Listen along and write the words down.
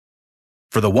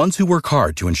For the ones who work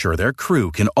hard to ensure their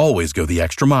crew can always go the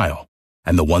extra mile,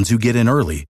 and the ones who get in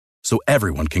early so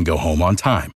everyone can go home on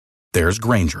time, there's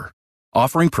Grainger,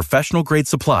 offering professional-grade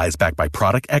supplies backed by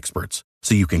product experts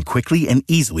so you can quickly and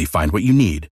easily find what you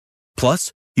need.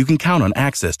 Plus, you can count on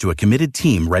access to a committed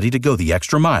team ready to go the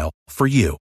extra mile for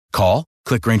you. Call,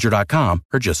 click Grainger.com,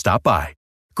 or just stop by.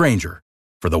 Grainger,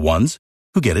 for the ones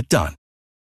who get it done.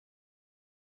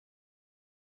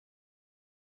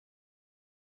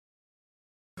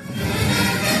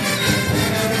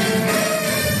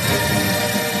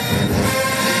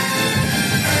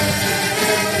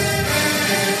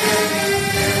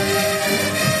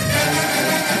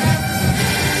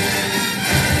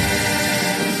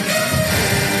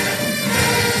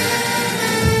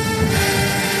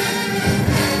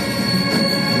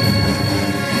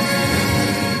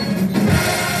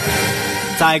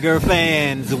 Tiger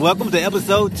fans, welcome to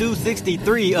episode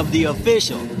 263 of the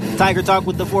official Tiger Talk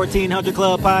with the 1400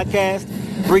 Club podcast,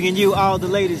 bringing you all the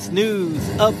latest news,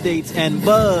 updates, and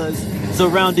buzz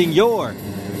surrounding your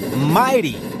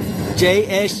mighty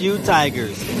JSU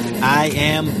Tigers. I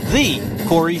am the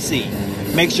Corey C.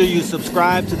 Make sure you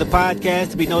subscribe to the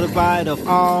podcast to be notified of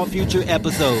all future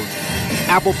episodes.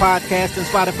 Apple Podcasts and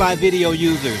Spotify video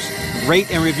users,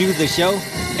 rate and review the show,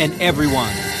 and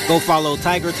everyone, go follow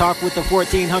Tiger Talk with the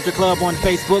 1400 Club on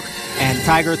Facebook and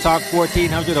Tiger Talk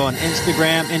 1400 on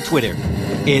Instagram and Twitter.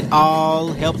 It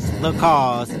all helps the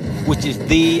cause, which is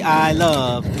the I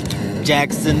love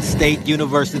Jackson State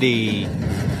University.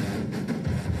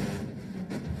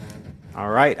 All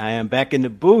right, I am back in the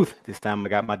booth. This time I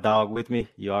got my dog with me.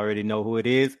 You already know who it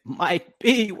is. Mike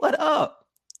B, what up?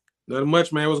 Not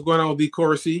much, man. What's going on, the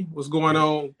Corey C? What's going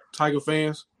on, Tiger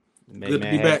fans? Good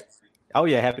to be back. Oh,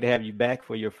 yeah, happy to have you back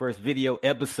for your first video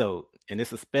episode, and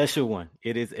it's a special one.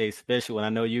 It is a special one. I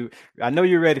know you're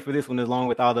ready for this one along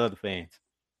with all the other fans.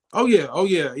 Oh, yeah. I'm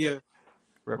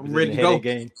ready to go.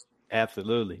 Game.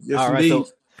 Absolutely. Yes, all right, indeed.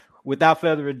 so without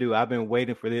further ado, I've been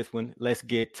waiting for this one. Let's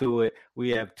get to it. We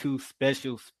have two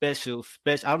special, I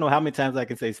don't know how many times I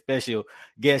can say special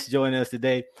guests joining us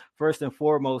today. First and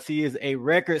foremost, he is a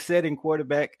record-setting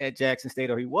quarterback at Jackson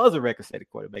State, or he was a record-setting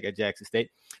quarterback at Jackson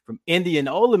State from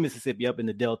Indianola, Mississippi, up in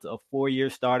the Delta, a 4-year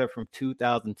starter from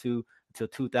 2002 until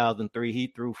 2003.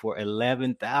 He threw for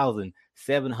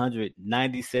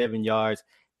 11,797 yards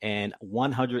and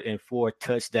 104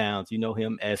 touchdowns. You know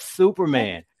him as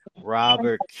Superman.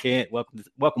 Robert Kent,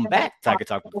 welcome back, Tiger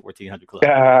Talk with the 1400 Club.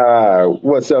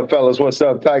 What's up, fellas? What's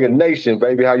up, Tiger Nation,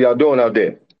 baby? How y'all doing out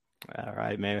there? All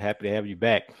right, man. Happy to have you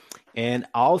back. And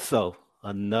also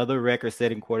another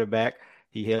record-setting quarterback.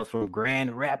 He hails from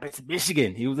Grand Rapids,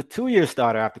 Michigan. He was a 2-year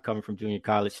starter after coming from junior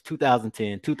college,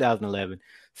 2010, 2011,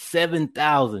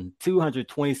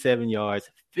 7,227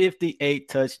 yards, 58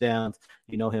 touchdowns.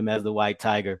 You know him as the White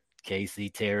Tiger. Casey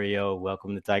Terrio,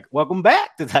 welcome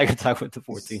back to Tiger Talk with the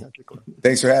 1400 Club.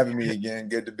 Thanks for having me again.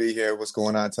 Good to be here. What's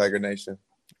going on, Tiger Nation?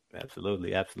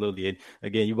 Absolutely. And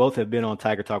again, you both have been on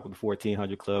Tiger Talk with the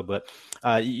 1400 Club, but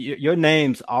your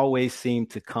names always seem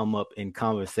to come up in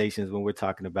conversations when we're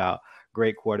talking about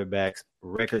great quarterbacks,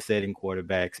 record-setting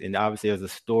quarterbacks, and obviously there's a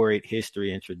storied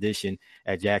history and tradition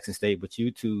at Jackson State, but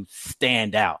you two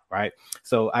stand out, right?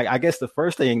 So I guess the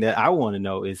first thing that I want to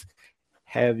know is,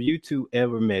 have you two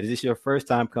ever met? Is this your first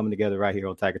time coming together right here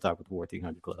on Tiger Talk with the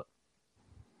 1400 Club?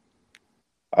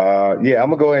 Yeah,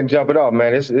 I'm gonna go ahead and jump it off,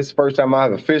 man. It's the first time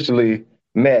I've officially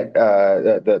met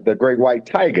the great white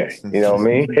tiger. You know what I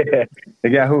mean? The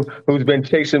guy who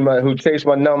chased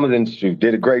my numbers and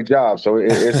did a great job. So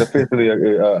it's officially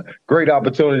a great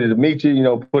opportunity to meet you. You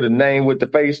know, put a name with the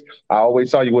face. I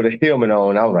always saw you with a helmet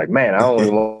on. I was like, man, I don't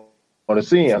even want to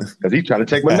see him because he's trying to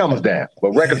take my numbers down.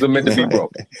 But records are meant to be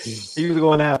broken. He was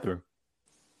going after him.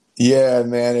 Yeah,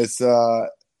 man. It's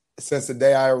since the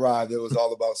day I arrived, it was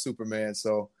all about Superman.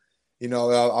 So, you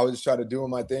know, I was just trying to do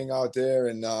my thing out there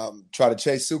and try to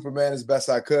chase Superman as best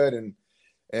I could,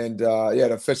 and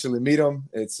to officially meet him.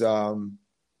 It's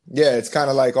it's kind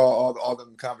of like all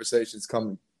them conversations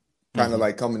coming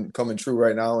true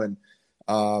right now, and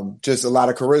just a lot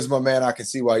of charisma, man. I can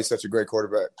see why he's such a great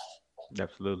quarterback.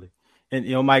 Absolutely. And,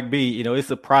 you know, Mike B, you know, it's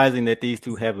surprising that these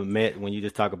two haven't met when you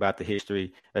just talk about the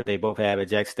history that they both have at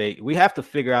Jackson State. We have to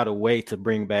figure out a way to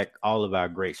bring back all of our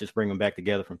greats, just bring them back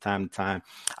together from time to time.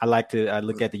 I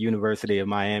look at the University of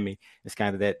Miami. It's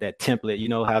kind of that template. You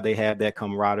know how they have that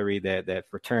camaraderie, that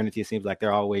fraternity. It seems like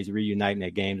they're always reuniting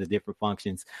at games and different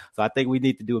functions. So I think we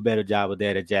need to do a better job of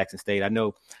that at Jackson State. I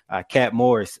know Cat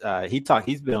Morris,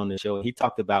 he's been on the show. He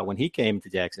talked about when he came to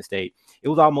Jackson State, it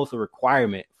was almost a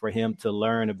requirement for him to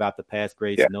learn about the past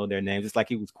greats, know their names. It's like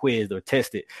he was quizzed or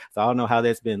tested. So I don't know how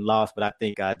that's been lost, but I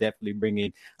think definitely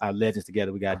bringing our legends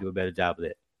together, we got to do a better job of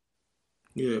that.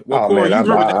 Yeah. Well, Corey, you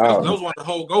remember that was one of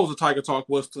the whole goals of Tiger Talk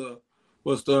was to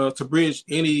bridge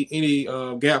any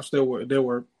gaps that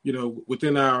were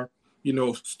within our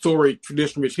storied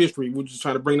tradition-rich history. We're just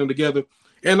trying to bring them together,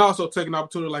 and also take an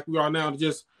opportunity like we are now to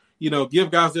just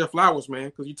give guys their flowers, man.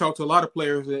 Because you talk to a lot of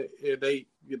players that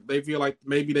they feel like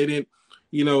maybe they didn't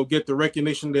get the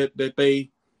recognition that they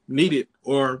needed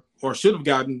or should have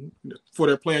gotten for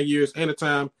their playing years and the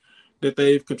time that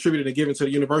they've contributed and given to the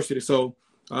university. So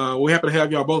we're happy to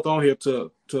have y'all both on here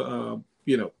to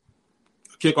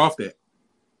kick off that.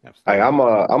 Hey, I'm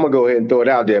gonna go ahead and throw it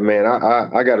out there, man.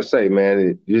 I gotta say,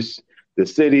 man, just the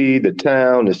city, the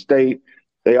town, the state,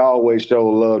 they always show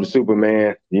love to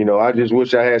Superman. I just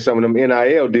wish I had some of them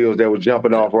NIL deals that were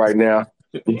jumping off right now.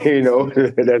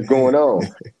 That's going on.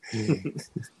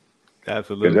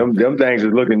 Absolutely. Them things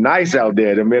is looking nice out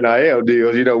there. Them NIL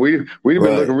deals, we've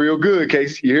been looking real good,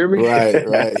 Casey. You hear me? Right.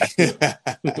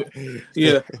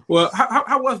 Yeah. Well,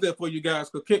 how was that for you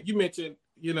guys? Because you mentioned,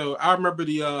 I remember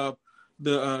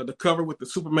the cover with the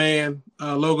Superman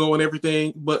logo and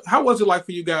everything. But how was it like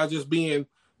for you guys just being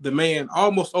the man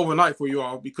almost overnight for you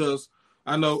all? Because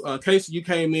I know, Casey, you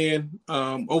came in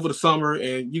over the summer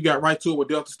and you got right to it with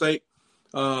Delta State.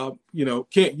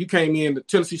 Kent, you came in the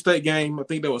Tennessee State game. I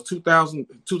think that was 2000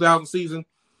 season.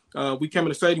 We came in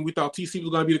the stadium. We thought TC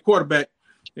was going to be the quarterback.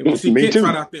 And we see Kent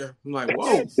right out there. I'm like,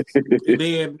 whoa. And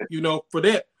then, for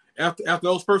that, after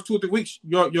those first 2 or 3 weeks,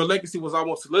 your legacy was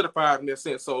almost solidified in that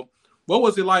sense. So what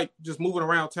was it like just moving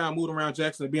around town, moving around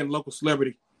Jackson, and being a local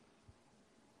celebrity?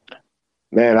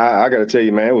 Man, I got to tell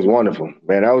you, man, it was wonderful.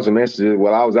 Man, that was a message.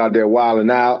 While I was out there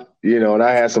wilding out, and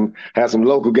I had some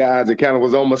local guys that kind of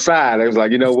was on my side. They was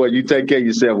like, you know what, you take care of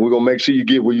yourself. We're going to make sure you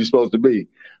get where you're supposed to be.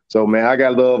 So, man, I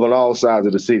got love on all sides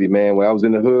of the city, man. When I was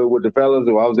in the hood with the fellas,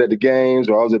 or I was at the games,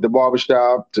 or I was at the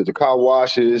barbershop, to the car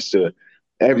washes, to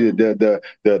the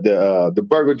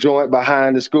burger joint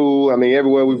behind the school. I mean,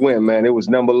 everywhere we went, man, it was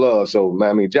number love. So,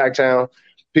 man, Jacktown,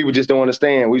 people just don't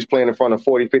understand. We was playing in front of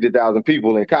 40,000, 50,000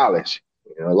 people in college.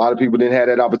 A lot of people didn't have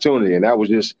that opportunity, and it was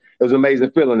an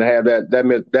amazing feeling to have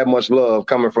that much love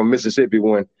coming from Mississippi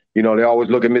when, they always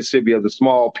look at Mississippi as a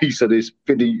small piece of this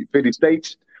 50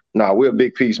 states. No, we're a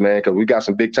big piece, man, because we got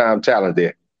some big-time talent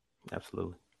there.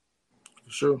 Absolutely.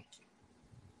 For sure.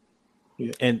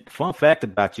 Yeah. And fun fact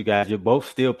about you guys, you're both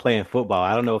still playing football.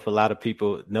 I don't know if a lot of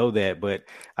people know that, but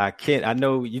I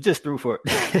know you just threw for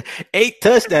 8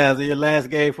 touchdowns in your last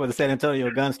game for the San Antonio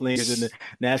Gunslingers in the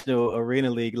National Arena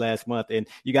League last month. And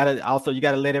you got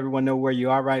to let everyone know where you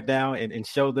are right now and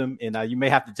show them. And you may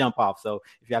have to jump off. So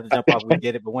if you have to jump off, we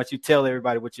get it. But once you tell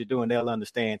everybody what you're doing, they'll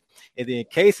understand. And then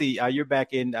Casey, you're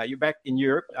back in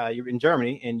Europe. You're in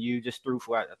Germany, and you just threw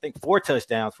for, I think, 4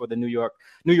 touchdowns for the New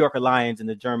Yorker Lions in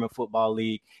the German football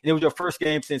league. And it was your first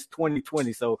game since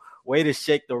 2020. So way to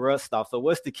shake the rust off. So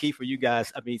what's the key for you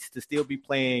guys? I mean, to still be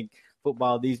playing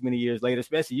football these many years later,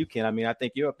 especially you, Ken. I mean, I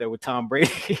think you're up there with Tom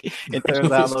Brady in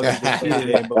terms of how long you've been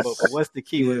playing. But what's the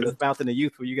key with the fountain of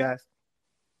youth for you guys?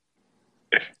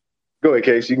 Go ahead,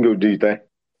 Casey. You can go do your thing.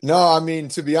 No, I mean,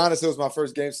 to be honest, it was my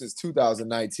first game since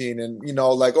 2019. And,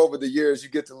 like over the years, you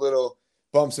get the little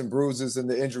bumps and bruises and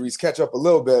the injuries catch up a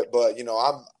little bit. But,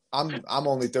 I'm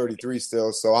only 33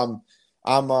 still. So I'm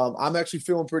actually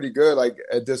feeling pretty good. Like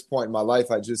at this point in my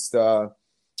life, I just, I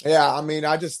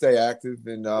just stay active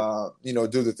and,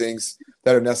 do the things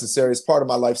that are necessary. It's part of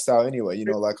my lifestyle anyway.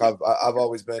 Like I've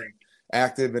always been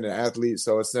active and an athlete.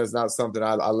 So it's not something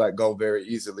I let go very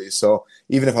easily. So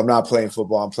even if I'm not playing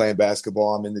football, I'm playing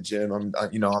basketball, I'm in the gym,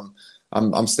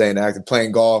 I'm staying active,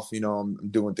 playing golf, I'm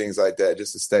doing things like that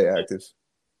just to stay active.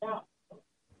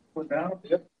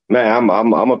 Man, I'm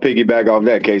a piggyback off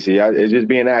that, Casey. It's just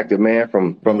being active, man.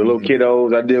 From the little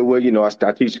kiddos I deal with.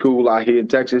 I teach school out here in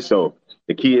Texas, so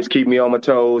the kids keep me on my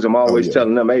toes. I'm always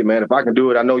telling them, hey, man, if I can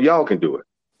do it, I know y'all can do it.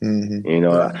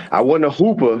 Mm-hmm. I wasn't a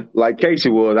hooper like Casey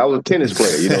was. I was a tennis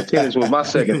player. Tennis was my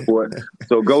second sport.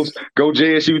 So go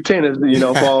JSU tennis.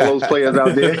 For all those players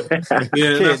out there.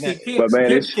 Yeah, but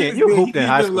man, you hooped in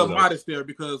high school. A little modest there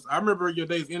because I remember your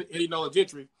days in Enola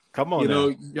Gentry. Come on,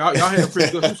 y'all had a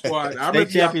pretty good squad. State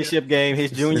championship game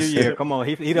his junior year. Come on,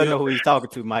 he doesn't know who he's talking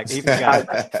to, Mike. He forgot.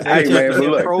 Hey man,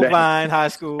 look, Provine High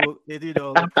School. Come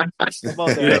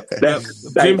on, there.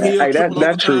 Jim Hill,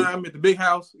 that's true. At the big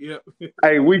house. Yeah.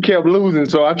 Hey, we kept losing,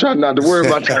 so I tried not to worry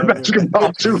about that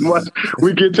basketball too much.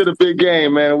 We get to the big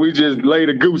game, man. We just laid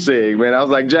a goose egg, man. I was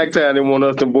like, Jacktown didn't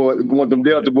want them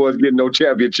Delta boys getting no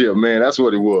championship, man. That's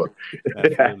what it was.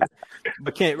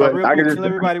 But Kent, But real I quick, can tell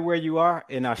everybody where you are,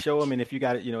 and I'll show them. And if you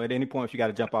got it, at any point, if you got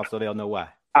to jump off, so they'll know why.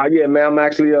 yeah, man, I'm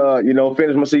actually,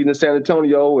 finished my season in San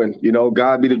Antonio, and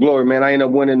God be the glory, man. I ended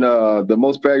up winning the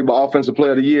most valuable offensive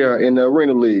player of the year in the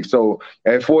Arena League. So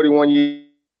at 41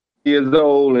 years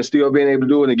old and still being able to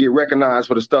do it and get recognized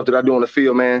for the stuff that I do on the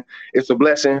field, man, it's a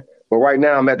blessing. But right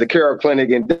now I'm at the Carroll Clinic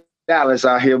in Dallas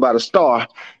out here by the Star,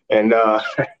 and that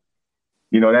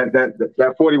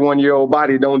 41-year-old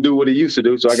body don't do what it used to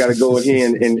do. So I got to go in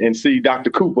here and see Dr.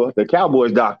 Cooper, the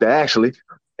Cowboys doctor, actually.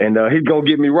 And he's going to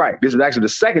get me right. This is actually the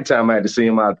second time I had to see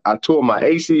him. I tore my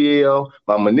ACL,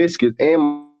 my meniscus,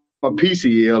 and my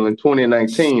PCL in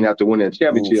 2019 after winning a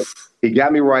championship. Oof. He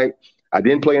got me right. I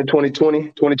didn't play in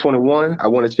 2020, 2021. I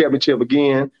won a championship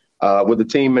again with the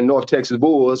team in North Texas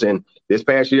Bulls. And this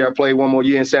past year, I played one more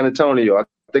year in San Antonio. I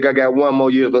think I got one more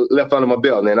year left under my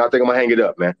belt, and I think I'm going to hang it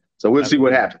up, man. So we'll see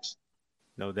what happens.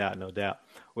 No doubt.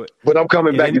 But I'm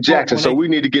coming back to Jackson, so we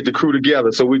need to get the crew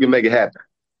together so we can make it happen.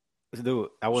 Let's do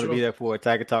it. I want to be there for it.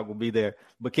 Tiger Talk will be there.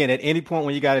 But Ken, at any point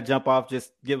when you got to jump off,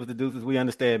 just give us the deuces. We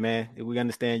understand, man. We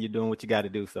understand you're doing what you got to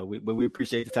do. So we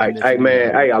appreciate the time. Hey,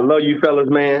 man. Hey, I love you fellas,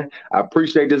 man. I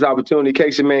appreciate this opportunity.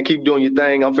 Casey, man, keep doing your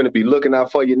thing. I'm finna be looking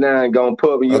out for you now and going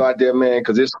pubbing you out there, man.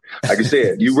 Because it's, like I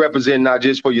said, you represent not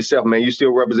just for yourself, man. You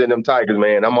still represent them Tigers,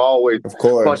 man. I'm always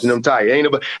punching them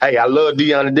Tigers. Hey, I love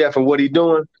Deion to death and what he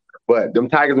doing. But them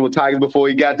Tigers were Tigers before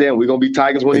he got there, and we're going to be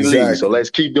Tigers when he leaves. So let's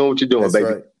keep doing what you're doing, baby.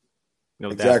 Right. No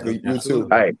exactly. You too.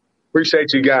 Hey,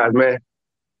 appreciate you guys, man.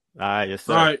 All right, yes,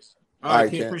 sir. All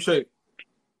right, Ken, appreciate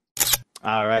it.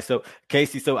 All right, so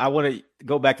Casey, so I want to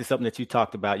go back to something that you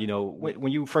talked about.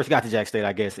 When you first got to Jack State,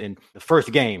 I guess, in the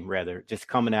first game, rather, just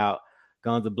coming out,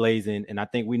 guns a-blazing, and I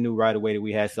think we knew right away that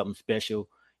we had something special.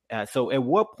 So at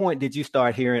what point did you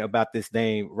start hearing about this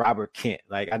name, Robert Kent?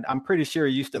 Like, I'm pretty sure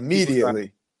you used to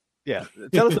immediately. Yeah,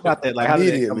 tell us about that. Like, how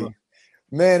did that come up?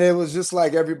 Man, it was just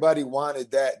like everybody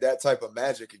wanted that type of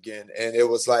magic again. And it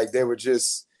was like they were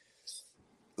just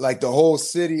like the whole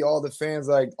city, all the fans,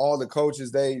 like all the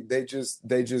coaches, they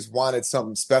just wanted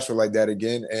something special like that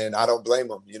again. And I don't blame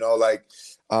them,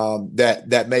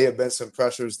 that may have been some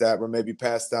pressures that were maybe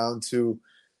passed down to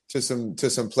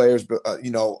some players, but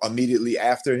immediately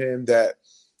after him that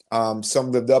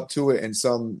some lived up to it and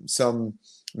some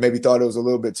maybe thought it was a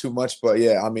little bit too much, but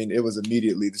yeah, I mean, it was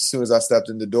immediately. As soon as I stepped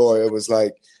in the door, it was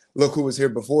like, look who was here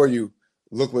before you.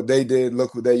 Look what they did.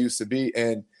 Look who they used to be.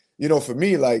 And, for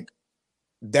me, like,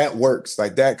 that works.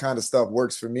 Like, that kind of stuff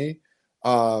works for me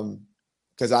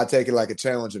because I take it like a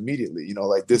challenge immediately.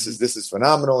 Like, this is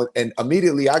phenomenal. And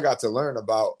immediately I got to learn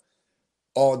about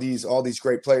all these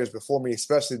great players before me,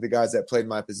 especially the guys that played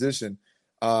my position.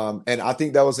 And I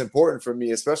think that was important for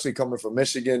me, especially coming from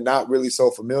Michigan, not really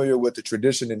so familiar with the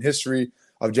tradition and history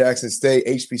of Jackson State,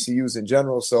 HBCUs in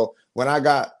general. So when I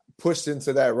got pushed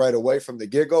into that right away from the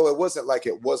get-go, it wasn't like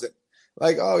it wasn't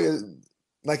like,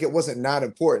 it wasn't not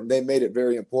important. They made it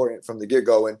very important from the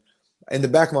get-go. And in the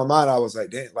back of my mind, I was like,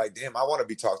 damn, I want to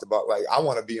be talked about. Like, I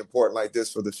want to be important like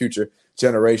this for the future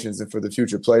generations and for the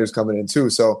future players coming in too.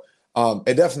 So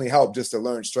it definitely helped just to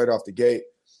learn straight off the gate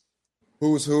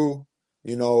who's who,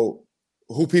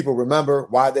 who people remember,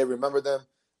 why they remember them.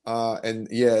 And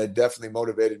yeah, it definitely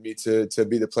motivated me to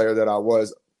be the player that I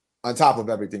was on top of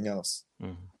everything else.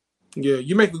 Mm-hmm. Yeah,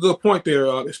 you make a good point there,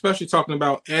 especially talking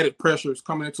about added pressures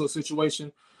coming into a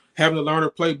situation, having to learn a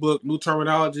playbook, new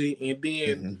terminology, and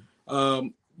then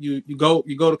you go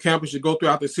to campus, you go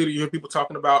throughout the city, you hear people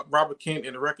talking about Robert Kent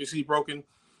and the records he's broken.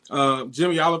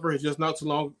 Jimmy Oliver has just not too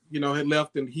long, had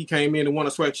left, and he came in and won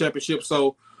a SWAC championship.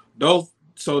 So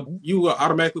you were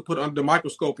automatically put under the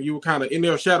microscope, and you were kind of in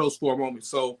their shadows for a moment.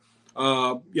 So,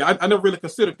 I never really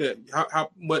considered that, how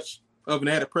much of an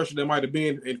added pressure there might have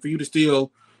been, and for you to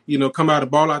still, come out and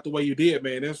ball out the way you did,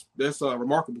 man, that's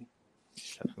remarkable.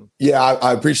 Yeah,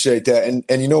 I appreciate that. And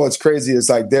what's crazy is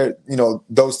like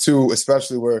those two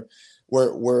especially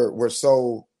were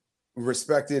so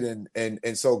respected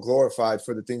and so glorified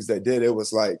for the things they did. It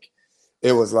was like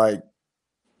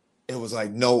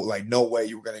no way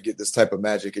you were going to get this type of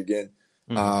magic again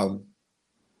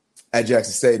at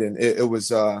Jackson State. And it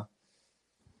was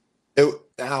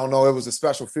I don't know, it was a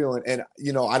special feeling. And,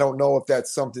 I don't know if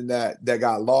that's something that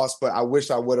got lost, but I wish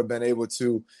I would have been able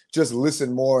to just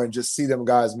listen more and just see them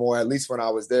guys more, at least when I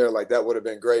was there. Like, that would have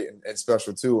been great and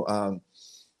special too.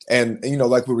 And,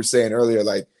 like we were saying earlier,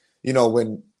 like,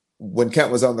 when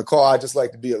Kent was on the call, I just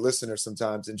like to be a listener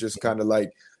sometimes and just kind of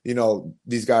like,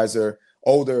 these guys are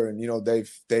older and,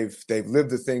 they've lived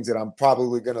the things that I'm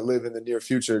probably going to live in the near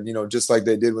future, just like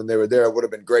they did when they were there. It would have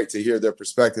been great to hear their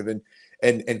perspective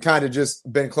and kind of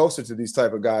just been closer to these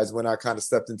type of guys when I kind of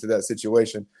stepped into that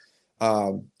situation.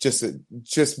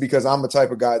 Just because I'm the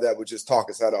type of guy that would just talk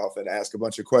his head off and ask a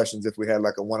bunch of questions if we had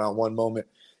like a one-on-one moment,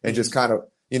 and just kind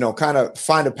of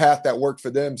find a path that worked for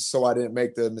them, so I didn't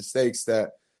make the mistakes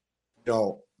that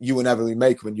you inevitably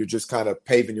make when you're just kind of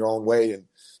paving your own way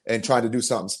and trying to do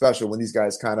something special when these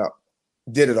guys kind of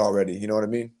did it already. You know what I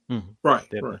mean? Mm-hmm. Right.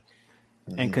 Definitely.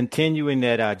 Right. And continuing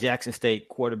that Jackson State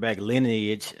quarterback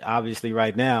lineage, obviously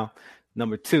right now,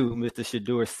 number 2, Mr.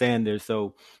 Shedeur Sanders.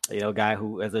 So, guy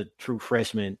who, as a true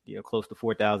freshman, close to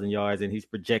 4,000 yards, and he's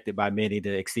projected by many to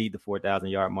exceed the 4,000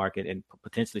 yard mark and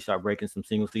potentially start breaking some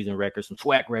single season records, some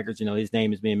SWAC records. His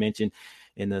name is being mentioned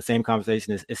in the same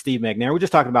conversation as Steve McNair. We're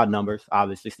just talking about numbers.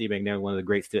 Obviously, Steve McNair is one of the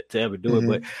greats to ever do it.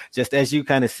 But just as you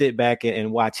kind of sit back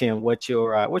and watch him, what's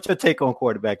your take on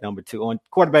quarterback number 2? On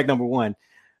quarterback number 1,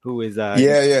 who is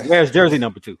wears jersey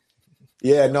number 2?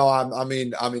 Yeah, no, I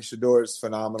mean, Shedeur is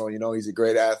phenomenal. He's a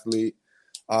great athlete.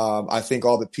 I think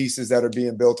all the pieces that are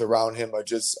being built around him are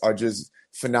just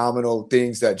phenomenal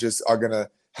things that just are going to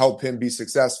help him be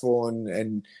successful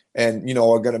and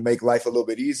are going to make life a little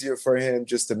bit easier for him,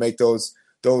 just to make those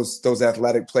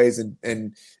athletic plays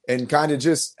and kind of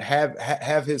just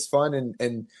have his fun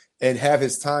and have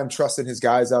his time trusting his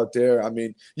guys out there. I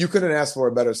mean, you couldn't ask for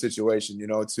a better situation,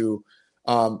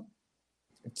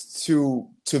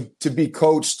 to be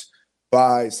coached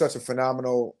by such a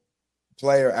phenomenal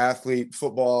player, athlete,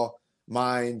 football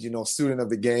mind, student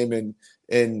of the game,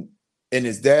 and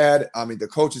his dad. I mean, the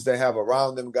coaches they have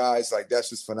around them guys, like, that's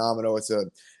just phenomenal.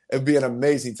 It'd be an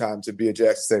amazing time to be a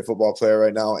Jackson State football player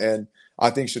right now. And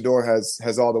I think Shedeur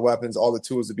has all the weapons, all the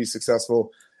tools to be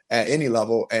successful at any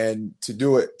level, and to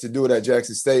do it at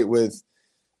Jackson State with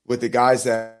the guys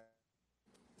that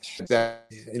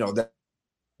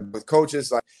with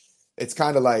coaches, like, it's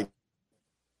kind of like,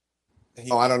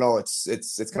 I don't know, it's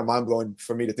kind of mind blowing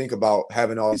for me to think about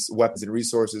having all these weapons and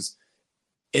resources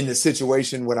in the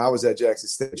situation when I was at Jackson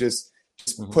State. Just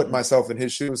put myself in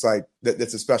his shoes, like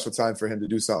that's a special time for him to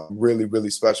do something really, really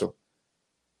special.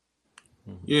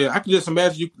 Yeah, I can just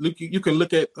imagine you can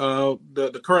look at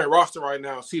the current roster right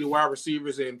now, see the wide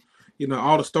receivers and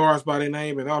all the stars by their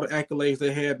name and all the accolades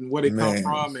they had and where they come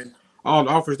from and all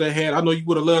the offers they had. I know you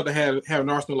would have loved to have an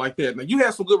arsenal like that. Now, you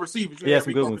had some good receivers. You had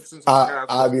some good ones.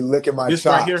 I'll be licking my chops.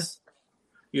 Right here.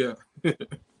 Yeah.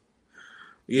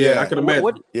 Yeah, I can imagine.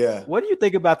 What do you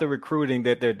think about the recruiting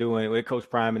that they're doing with Coach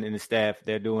Prime and the staff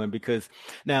they're doing? Because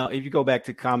now, if you go back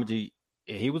to Comegy,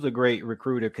 he was a great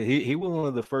recruiter because he was one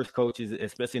of the first coaches,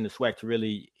 especially in the SWAC, to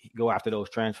really go after those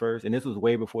transfers. And this was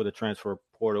way before the transfer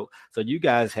portal. So you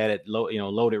guys had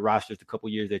loaded rosters the couple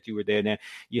years that you were there. Now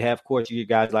you have, of course, you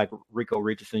guys like Rico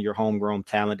Richardson, your homegrown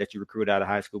talent that you recruited out of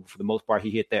high school. But for the most part, he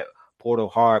hit that portal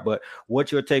hard. But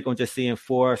what's your take on just seeing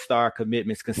 4-star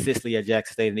commitments consistently at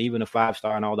Jackson State, and even a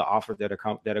 5-star, and all the offers that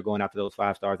are going after those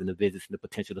 5 stars and the visits and the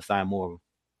potential to sign more of them?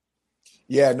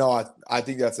 Yeah, no, I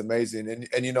think that's amazing. And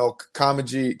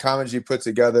Comegy put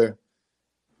together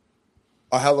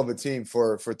a hell of a team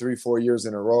for 3-4 years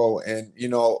in a row. And,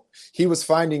 he was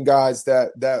finding guys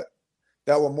that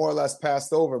were more or less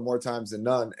passed over more times than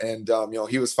none. And,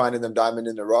 he was finding them diamond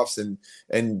in the roughs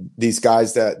and these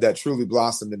guys that truly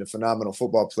blossomed into phenomenal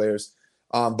football players.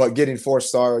 But getting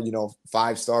 4-star,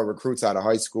 5-star recruits out of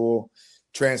high school,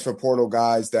 transfer portal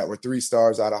guys that were 3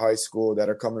 stars out of high school that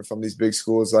are coming from these big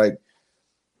schools, like,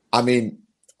 I mean,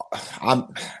 I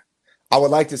would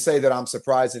like to say that I'm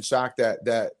surprised and shocked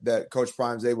that Coach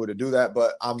Prime's able to do that,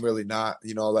 but I'm really not.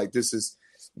 Like, this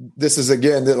is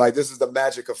again, like, this is the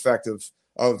magic effect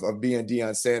of being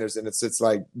Deion Sanders, and it's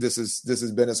like this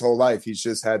has been his whole life. He's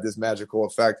just had this magical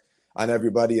effect on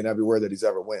everybody and everywhere that he's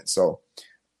ever went. So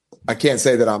I can't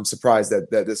say that I'm surprised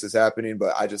that this is happening,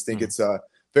 but I just think it's a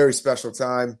very special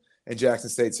time in Jackson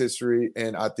State's history,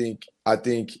 and I think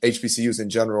HBCUs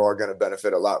in general are going to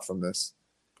benefit a lot from this.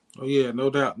 Oh yeah, no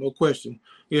doubt, no question.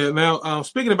 Yeah. Now,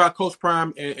 speaking about Coach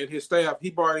Prime and his staff, he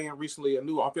brought in recently a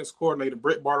new offensive coordinator,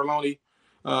 Brett Bartolone,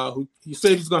 who he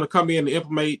said he's going to come in and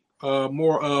implement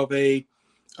more of an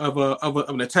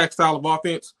attack style of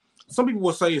offense. Some people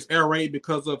will say it's air raid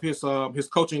because of his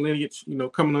coaching lineage,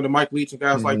 coming under Mike Leach and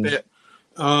guys like that.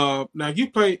 Now you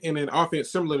played in an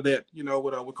offense similar to that,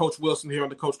 with Coach Wilson here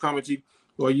under Coach Comegy,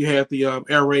 where you had the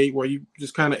air raid, where you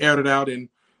just kind of aired it out and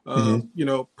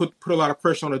put a lot of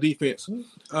pressure on the defense.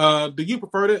 Do you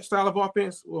prefer that style of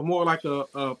offense, or more like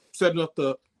a setting up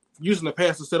using the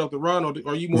pass to set up the run, or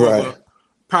are you more of a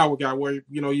power guy where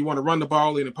you want to run the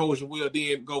ball and impose your will,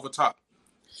 then go over top?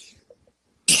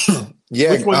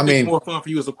 Yeah, which one is more fun for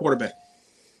you as a quarterback?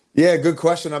 Yeah, good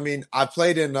question. I mean, I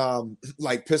played in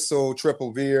like pistol,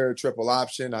 triple veer, triple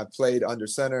option. I played under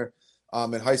center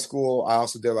in high school. I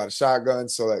also did a lot of shotgun.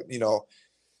 So that,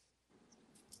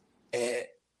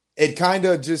 it kind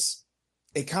of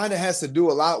has to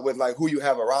do a lot with like who you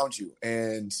have around you.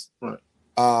 And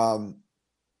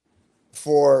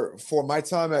for my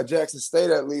time at Jackson State,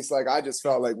 at least, like I just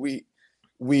felt like we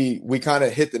kind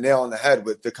of hit the nail on the head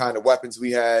with the kind of weapons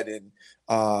we had, and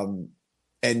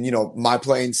you know, my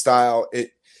playing style.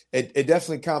 It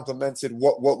definitely complemented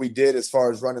what we did as far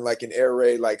as running like an air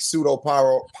raid, like pseudo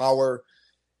power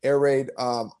air raid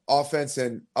offense.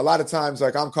 And a lot of times,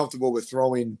 like I'm comfortable with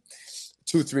throwing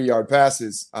 2-3 yard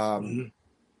passes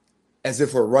as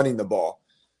if we're running the ball,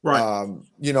 right?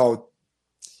 You know,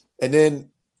 and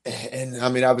I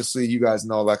mean, obviously, you guys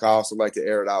know, like I also like to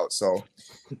air it out. So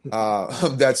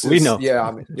that's just, we know. Yeah,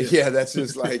 I mean, yeah, that's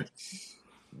just like.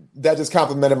 That just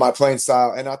complemented my playing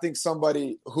style. And I think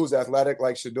somebody who's athletic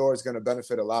like Shedeur is going to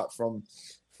benefit a lot from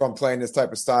playing this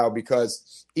type of style,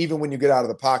 because even when you get out of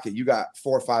the pocket, you got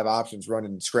 4 or 5 options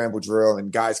running scramble drill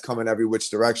and guys coming every which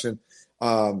direction.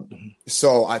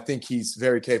 So I think he's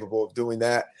very capable of doing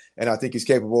that. And I think he's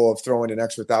capable of throwing an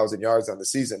extra 1,000 yards on the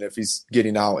season if he's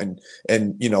getting out and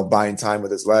you know, buying time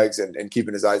with his legs and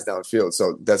keeping his eyes downfield.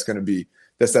 So that's going to be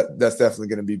that's definitely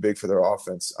going to be big for their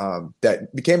offense.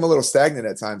 That became a little stagnant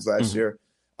at times last year.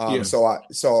 So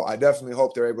I definitely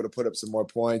hope they're able to put up some more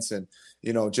points and,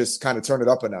 you know, just kind of turn it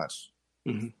up a notch.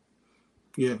 Mm-hmm.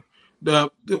 Yeah.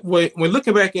 When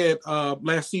looking back at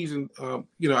last season,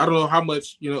 you know, I don't know how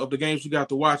much, you know, of the games you got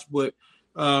to watch, but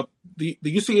do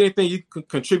you see anything you can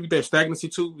contribute that stagnancy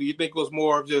to? Do you think it was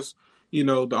more of just, you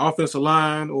know, the offensive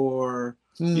line, or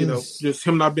you know, just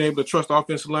him not being able to trust the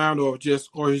offensive line, or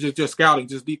is it just scouting,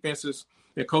 just defenses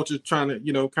and coaches trying to,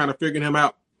 you know, kind of figuring him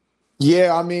out?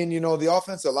 Yeah, I mean, you know, the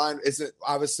offensive line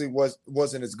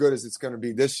wasn't as good as it's going to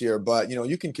be this year, but you know,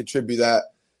 you can contribute that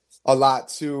a lot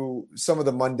to some of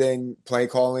the mundane play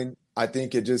calling. I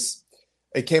think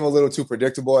it came a little too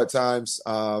predictable at times.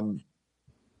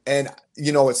 And,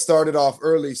 you know, it started off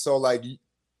early. So like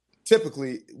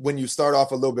typically when you start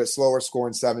off a little bit slower,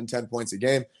 scoring 7-10 points a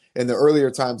game in the earlier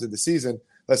times of the season,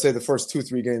 let's say the first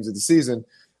 2-3 games of the season,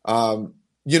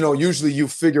 you know, usually you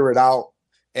figure it out.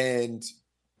 And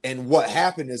what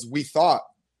happened is we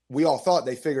all thought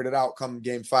they figured it out come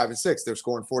game 5 and 6. They're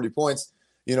scoring 40 points,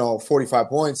 you know, 45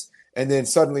 points. And then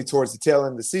suddenly towards the tail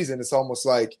end of the season, it's almost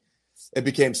like it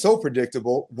became so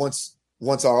predictable once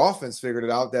our offense figured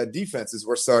it out that defenses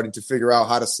were starting to figure out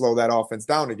how to slow that offense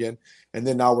down again. And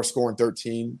then now we're scoring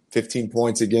 13, 15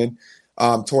 points again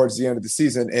towards the end of the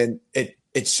season. And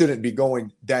it shouldn't be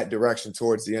going that direction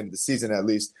towards the end of the season, at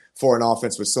least for an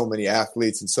offense with so many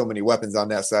athletes and so many weapons on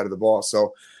that side of the ball.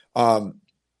 So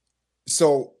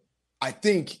I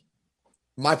think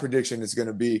my prediction is going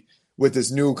to be with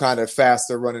this new kind of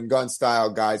faster run and gun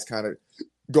style, guys kind of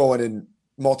going in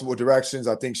multiple directions.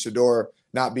 I think Shedeur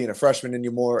not being a freshman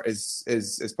anymore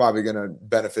is probably going to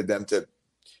benefit them to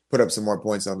put up some more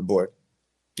points on the board.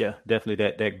 Yeah,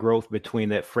 definitely that growth between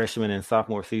that freshman and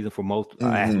sophomore season for most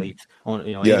athletes on,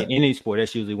 you know, in any sport,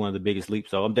 that's usually one of the biggest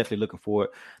leaps. So I'm definitely looking forward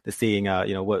to seeing,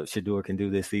 you know, what Shedeur can do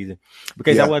this season.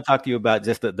 Because I want to talk to you about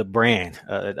just the brand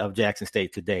of Jackson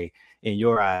State today in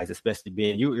your eyes, especially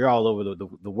being you're all over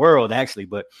the world actually,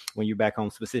 but when you're back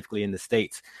home specifically in the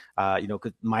States, you know,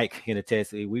 because Mike can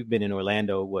attest, we've been in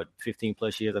Orlando, 15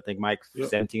 plus years. I think Mike,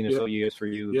 17 or so years for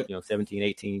you, you know, 17,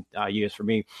 18 years for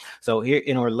me. So here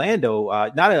in Orlando,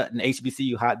 not an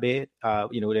HBCU hotbed,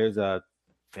 you know, there's a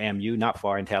FAMU not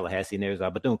far in Tallahassee, and there's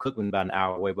Bethune-Cookman about an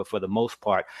hour away. But for the most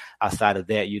part, outside of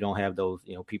that, you don't have those,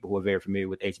 you know, people who are very familiar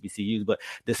with HBCUs. But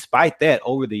despite that,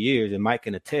 over the years, and Mike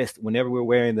can attest, whenever we're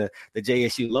wearing the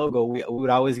JSU logo, we would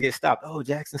always get stopped. Oh,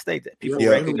 Jackson State. People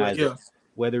recognize it,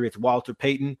 whether it's Walter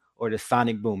Payton or the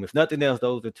Sonic Boom. If nothing else,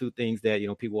 those are two things that, you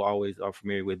know, people always are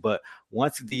familiar with. But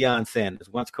once Deion Sanders,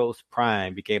 once Coach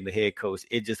Prime became the head coach,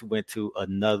 it just went to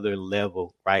another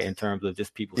level, right, in terms of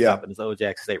just people stopping us. Oh,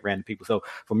 Jackson State, random people. So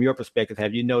from your perspective,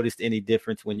 have you noticed any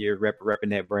difference when you're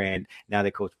repping that brand now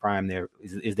that Coach Prime there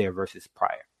is there versus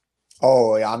prior?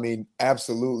 Oh, I mean,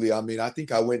 absolutely. I mean, I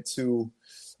think I went to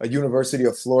a University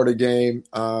of Florida game.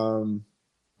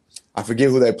 I forget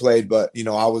who they played, but, you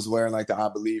know, I was wearing like the I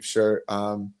Believe shirt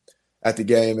at the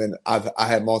game. And I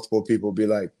had multiple people be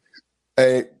like,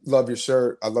 hey, love your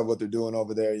shirt. I love what they're doing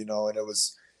over there, you know,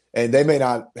 and they may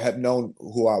not have known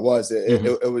who I was.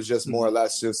 It was just more or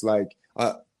less just like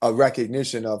a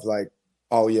recognition of like,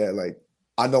 oh yeah, like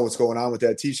I know what's going on with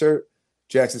that t-shirt.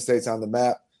 Jackson State's on the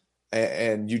map.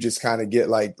 And you just kind of get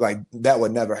like that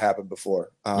would never happen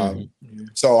before.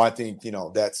 So I think, you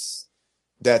know, that's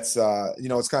you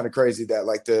know, it's kind of crazy that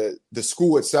like the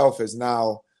school itself is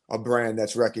now a brand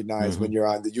that's recognized when you're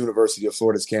on the University of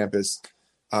Florida's campus,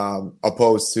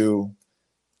 opposed to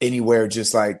anywhere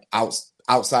just like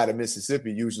outside of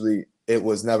Mississippi, usually it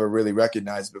was never really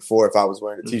recognized before if I was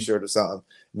wearing a T-shirt or something.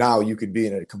 Now you could be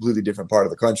in a completely different part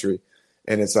of the country,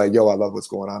 and it's like, yo, I love what's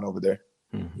going on over there.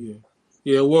 Yeah.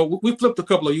 Yeah, well, we flipped a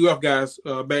couple of UF guys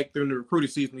back during the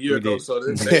recruiting season a year ago. So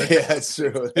yeah, that's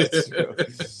true. That's true.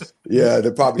 Yeah,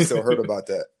 they probably still heard about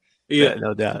that. Yeah,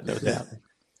 no doubt.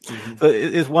 So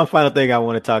it's one final thing I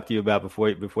want to talk to you about before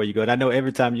you go. And I know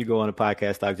every time you go on a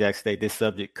podcast, Talk Jackson State, this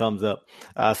subject comes up.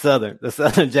 The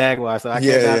Southern Jaguars. So I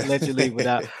cannot let you leave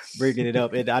without bringing it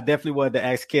up. And I definitely wanted to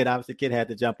ask Kid. Obviously, Kid had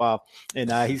to jump off,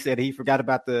 and he said he forgot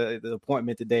about the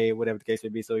appointment today, whatever the case may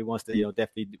be. So he wants to,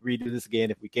 definitely redo this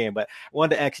again if we can. But I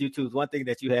wanted to ask you too. One thing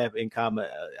that you have in common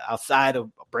outside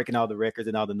of breaking all the records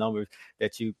and all the numbers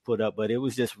that you put up, but it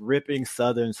was just ripping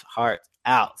Southern's heart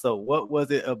out. So what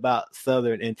was it about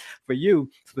Southern? And for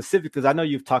you specifically, because I know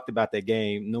you've talked about that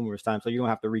game numerous times, so you don't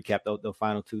have to recap the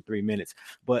final 2-3 minutes.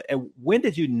 But when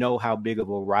did you know how big of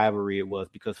a rivalry it was?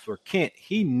 Because for Kent,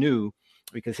 he knew,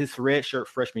 because his red shirt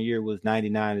freshman year was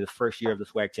 99, the first year of the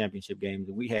SWAC championship games,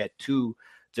 and we had two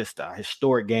just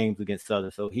historic games against Southern.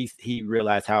 So he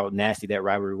realized how nasty that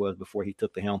rivalry was before he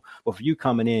took the helm. But for you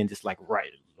coming in just like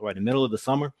right in the middle of the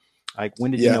summer, like,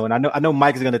 when did you know? And I know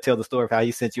Mike is going to tell the story of how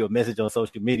he sent you a message on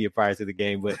social media prior to the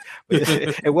game, but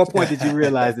at what point did you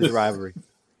realize this rivalry?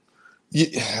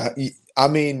 I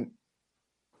mean,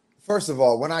 first of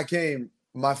all, when I came,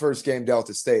 my first game,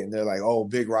 Delta State, and they're like, oh,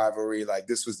 big rivalry. Like,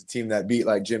 this was the team that beat,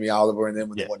 like, Jimmy Oliver and then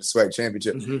when they won the SWAC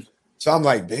championship. Mm-hmm. So I'm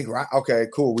like, okay,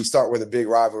 cool. We start with a big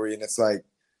rivalry, and it's like,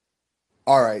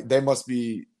 all right, they must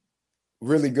be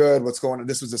really good. What's going on?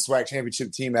 This was the SWAC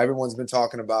championship team everyone's been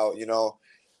talking about,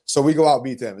 So we go out,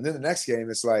 beat them. And then the next game,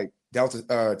 it's like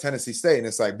Tennessee State, and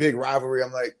it's like big rivalry.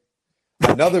 I'm like,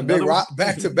 another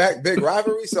back-to-back big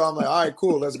rivalry? So I'm like, all right,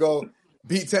 cool, let's go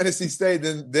beat Tennessee State.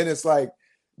 Then it's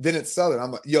Southern.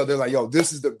 I'm like, they're like,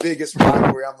 this is the biggest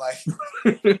rivalry. I'm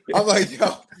like,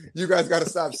 you guys got to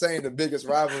stop saying the biggest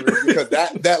rivalry because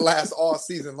that lasts all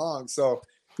season long. So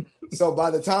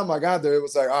by the time I got there, it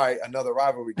was like, all right, another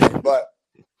rivalry game. But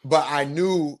I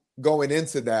knew going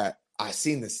into that, I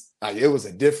seen this, like, it was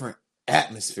a different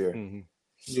atmosphere. Mm-hmm.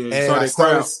 Yeah, and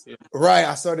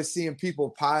I started seeing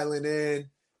people piling in,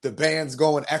 the band's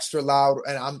going extra loud,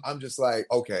 and I'm just like,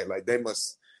 okay, like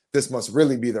this must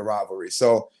really be the rivalry.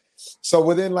 So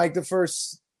within like the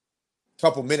first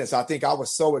couple minutes, I think I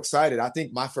was so excited. I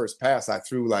think my first pass, I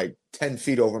threw like 10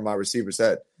 feet over my receiver's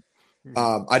head.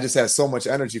 I just had so much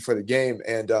energy for the game.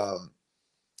 And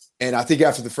I think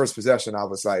after the first possession, I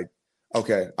was like,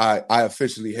 okay, I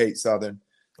officially hate Southern.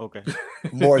 Okay.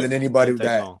 More than anybody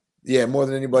more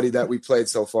than anybody that we played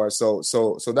so far. So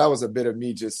that was a bit of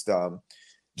me just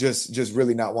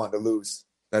really not wanting to lose.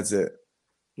 That's it.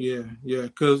 Yeah.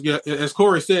 Because as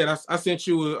Corey said, I sent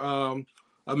you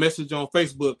a message on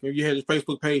Facebook, and you had your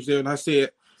Facebook page there, and I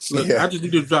said, look, I just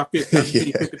need to drop 50. I just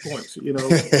need 50 points.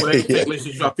 Let's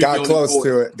just drop 50. Got close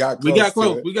to it. We got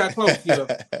close. We got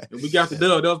the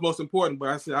dub. That was most important. But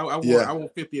I said I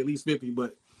want 50, at least 50.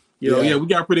 But we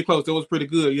got pretty close. That was pretty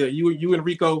good. Yeah, you and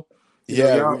Rico.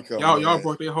 Rico, y'all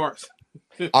broke their hearts.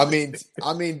 I mean,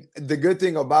 the good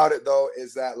thing about it though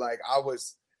is that like I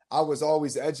was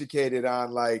always educated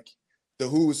on like the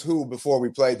who's who before we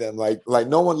played them. Like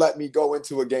no one let me go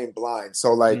into a game blind.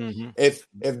 So like if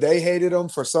they hated them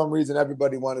for some reason,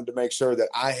 everybody wanted to make sure that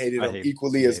I hated them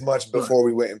equally as much before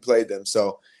we went and played them.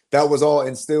 So that was all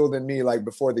instilled in me like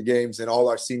before the games, and all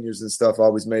our seniors and stuff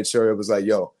always made sure it was like,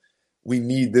 we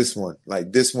need this one.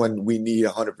 Like this one we need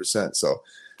 100%. So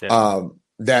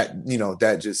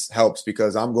that just helps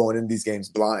because I'm going in these games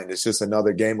blind. It's just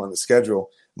another game on the schedule.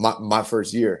 My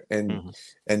first year, and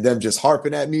them just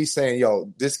harping at me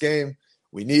saying, this game,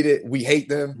 we need it. We hate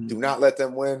them. Do not let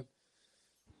them win.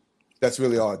 That's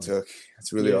really all it took.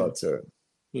 All it took.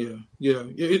 Yeah.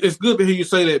 It's good to hear you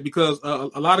say that because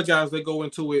a lot of guys, they go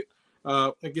into it.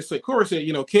 I guess like Corey said,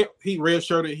 Kent, he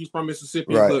redshirted. He's from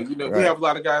Mississippi. Right, but, we have a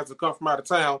lot of guys that come from out of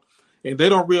town, and they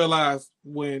don't realize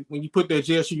when you put that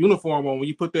JSU uniform on, when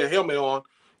you put that helmet on,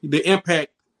 the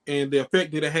impact and the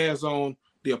effect that it has on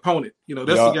the opponent. That's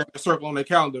the guy circle on their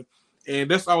calendar. And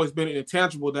that's always been an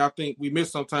intangible that I think we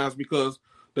miss sometimes because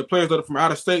the players that are from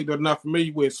out of state, they're not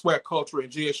familiar with SWAC culture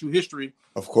and JSU history.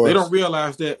 Of course. They don't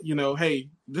realize that, hey,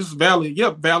 this is Valley.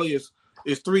 Yep, Valley is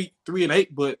 3-8,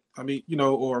 but I mean,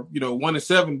 or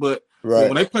 1-7, but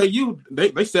when they play you, they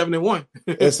 7-1.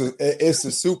 It's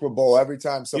the Super Bowl every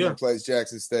time someone plays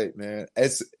Jackson State, man.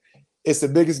 It's the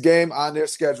biggest game on their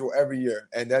schedule every year,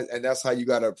 and that's how you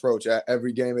got to approach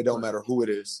every game. It don't matter who it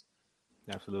is.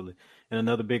 Absolutely. And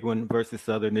another big one versus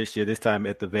Southern this year, this time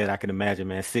at the Vet. I can imagine,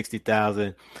 man,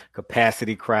 60,000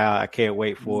 capacity crowd. I can't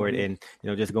wait for it. And,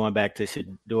 just going back to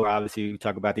Shedeur, obviously you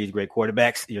talk about these great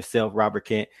quarterbacks, yourself, Robert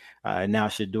Kent, and now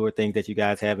Shedeur, things that you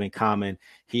guys have in common.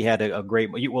 He had a great,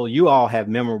 you all have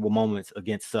memorable moments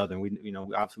against Southern.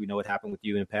 Obviously we know what happened with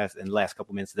you in the last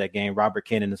couple minutes of that game. Robert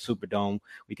Kent in the Superdome.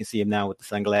 We can see him now with the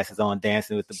sunglasses on,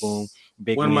 dancing with the boom.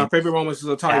 Big one of my favorite moments is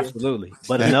a Tiger. Absolutely.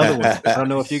 But another one, I don't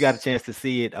know if you got a chance to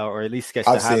see it or at least sketch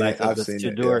the highlights of the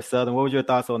Shedeur Southern. What was your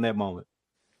thoughts on that moment?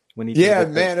 When he it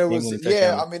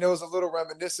was a little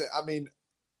reminiscent. I mean,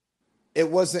 it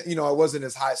wasn't, it wasn't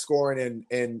as high scoring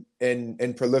and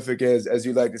prolific as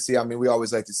you like to see. I mean, we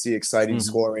always like to see exciting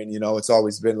scoring. It's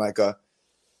always been like a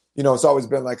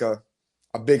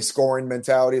big scoring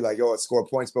mentality, like, let's score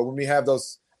points. But when we have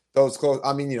those close,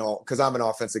 I mean, because I'm an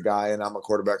offensive guy and I'm a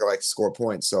quarterback, I like to score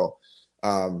points. So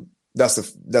that's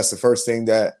the first thing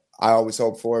that I always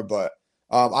hope for. But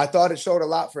I thought it showed a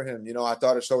lot for him. I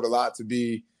thought it showed a lot to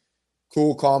be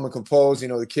cool, calm, and composed.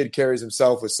 The kid carries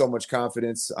himself with so much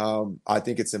confidence. I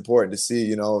think it's important to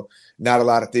see, not a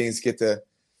lot of things get to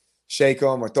shake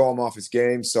him or throw him off his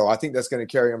game. So I think that's going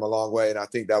to carry him a long way. And I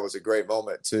think that was a great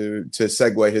moment to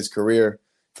segue his career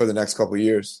for the next couple of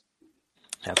years.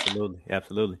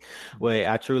 Absolutely. Well,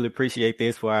 I truly appreciate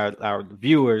this for our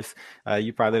viewers.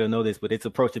 You probably don't know this, but it's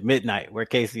approaching midnight where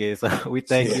Casey is. So we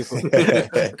thank you for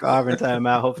carving time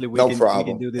out. Hopefully we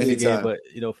can do this again. But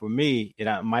for me,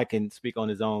 Mike can speak on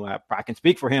his own. I can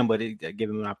speak for him, but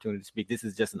give him an opportunity to speak. This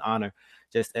is just an honor.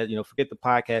 Just as forget the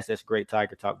podcast, that's great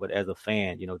Tiger Talk, but as a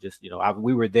fan,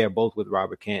 we were there both with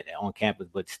Robert Kent on campus,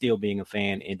 but still being a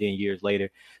fan, and then years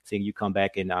later seeing you come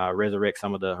back and resurrect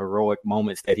some of the heroic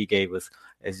moments that he gave us.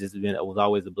 It was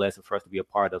always a blessing for us to be a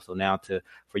part of. So now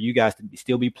for you guys to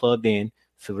still be plugged in,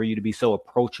 so for you to be so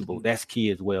approachable, that's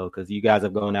key as well, because you guys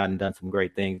have gone out and done some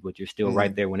great things, but you're still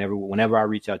right there. Whenever I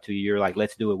reach out to you, you're like,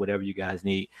 let's do it, whatever you guys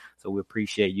need. So we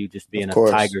appreciate you just being a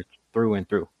Tiger through and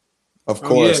through. Of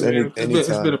course. It's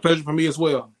been a pleasure for me as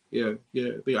well. Yeah.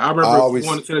 I remember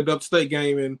going to the Upstate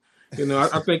game, and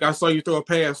I think I saw you throw a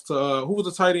pass to who was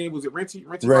the tight end? Was it Renty?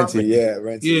 Renty, yeah.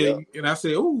 And I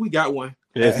said, "Oh, we got one."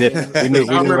 That's it. We knew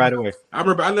right away. I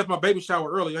remember I left my baby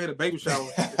shower early. I had a baby shower,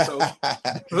 so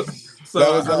I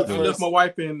left my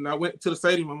wife and I went to the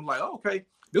stadium. I'm like, "Oh, okay,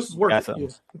 this is working."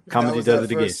 Comedy does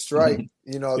it again. Strike,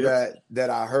 that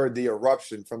I heard the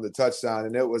eruption from the touchdown,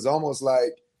 and it was almost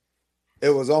like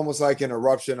an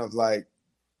eruption of like,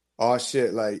 oh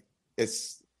shit, like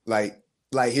it's like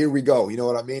here we go. You know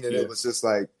what I mean? And it was just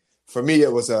like, for me,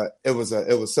 it was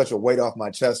such a weight off my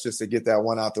chest just to get that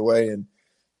one out the way and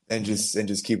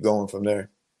just keep going from there.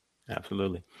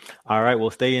 Absolutely. All right. Well,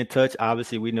 stay in touch.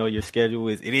 Obviously, we know your schedule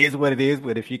is what it is,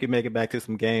 but if you can make it back to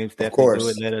some games, definitely do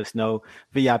it. Let us know.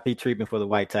 VIP treatment for the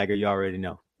White Tiger. You already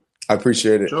know. I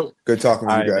appreciate it. Sure. Good talking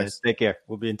to you guys. Man, take care.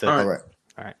 We'll be in touch. All right.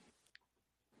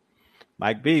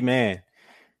 Mike B, man.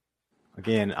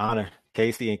 Again, honor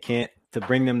Casey and Kent to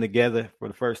bring them together for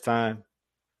the first time.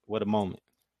 What a moment.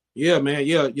 Yeah, man.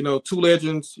 Yeah, two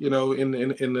legends, in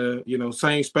the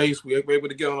same space. We were able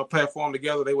to get on a platform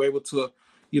together. They were able to,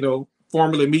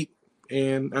 formally meet.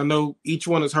 And I know each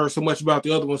one has heard so much about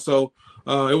the other one. So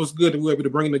it was good that we were able to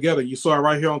bring them together. You saw it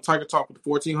right here on Tiger Talk with the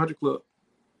 1400 Club.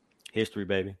 History,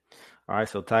 baby. All right,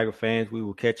 so Tiger fans, we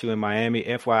will catch you in Miami.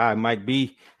 FYI, Mike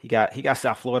B, he got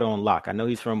South Florida on lock. I know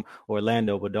he's from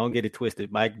Orlando, but don't get it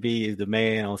twisted. Mike B is the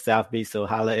man on South Beach, so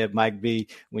holla at Mike B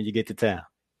when you get to town.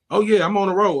 Oh, yeah, I'm on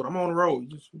the road.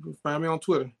 Just find me on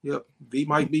Twitter. Yep, B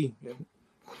Mike B. Yeah.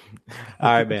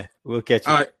 All right, man. We'll catch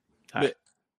you. All right.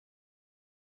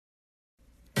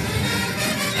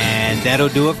 And that'll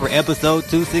do it for episode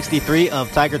 263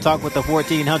 of Tiger Talk with the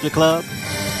 1400 Club.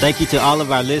 Thank you to all of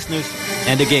our listeners.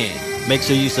 And again, make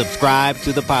sure you subscribe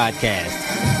to the podcast.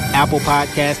 Apple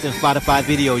Podcast and Spotify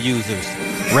video users,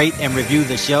 rate and review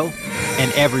the show.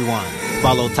 And everyone,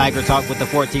 follow Tiger Talk with the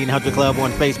 1400 Club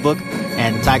on Facebook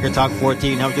and Tiger Talk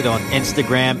 1400 on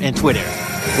Instagram and Twitter.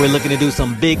 We're looking to do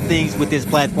some big things with this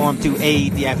platform to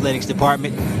aid the athletics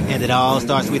department, and it all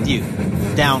starts with you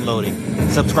downloading,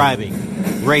 subscribing,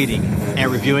 rating,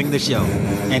 and reviewing the show.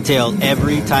 And tell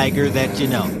every Tiger that you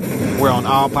know. We're on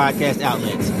all podcast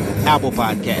outlets. Apple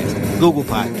Podcasts, Google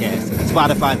Podcasts,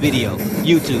 Spotify Video,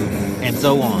 YouTube, and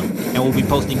so on. And we'll be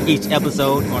posting each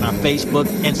episode on our Facebook,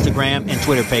 Instagram, and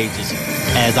Twitter pages.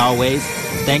 As always,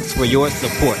 thanks for your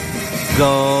support.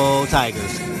 Go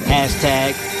Tigers.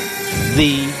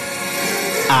 #TheI-Love.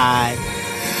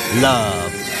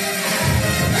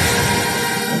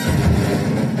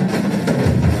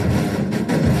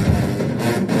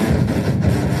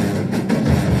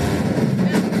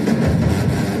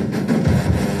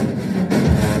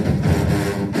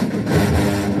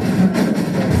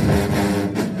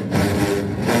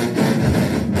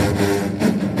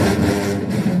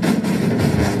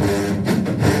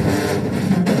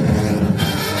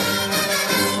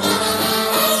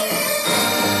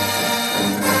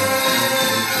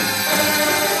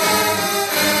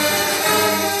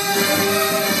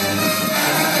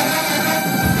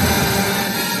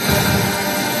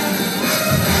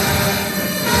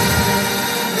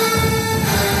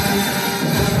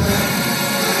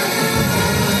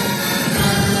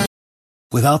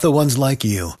 Without the ones like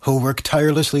you, who work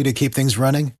tirelessly to keep things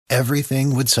running,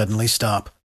 everything would suddenly stop.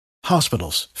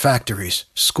 Hospitals, factories,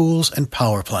 schools, and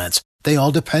power plants, they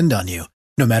all depend on you.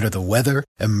 No matter the weather,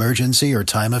 emergency, or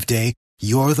time of day,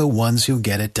 you're the ones who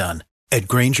get it done. At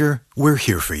Grainger, we're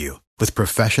here for you with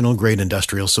professional-grade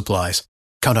industrial supplies.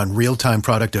 Count on real-time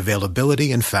product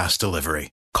availability and fast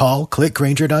delivery. Call, click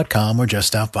Grainger.com, or just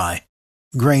stop by.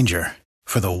 Grainger,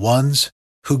 for the ones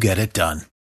who get it done.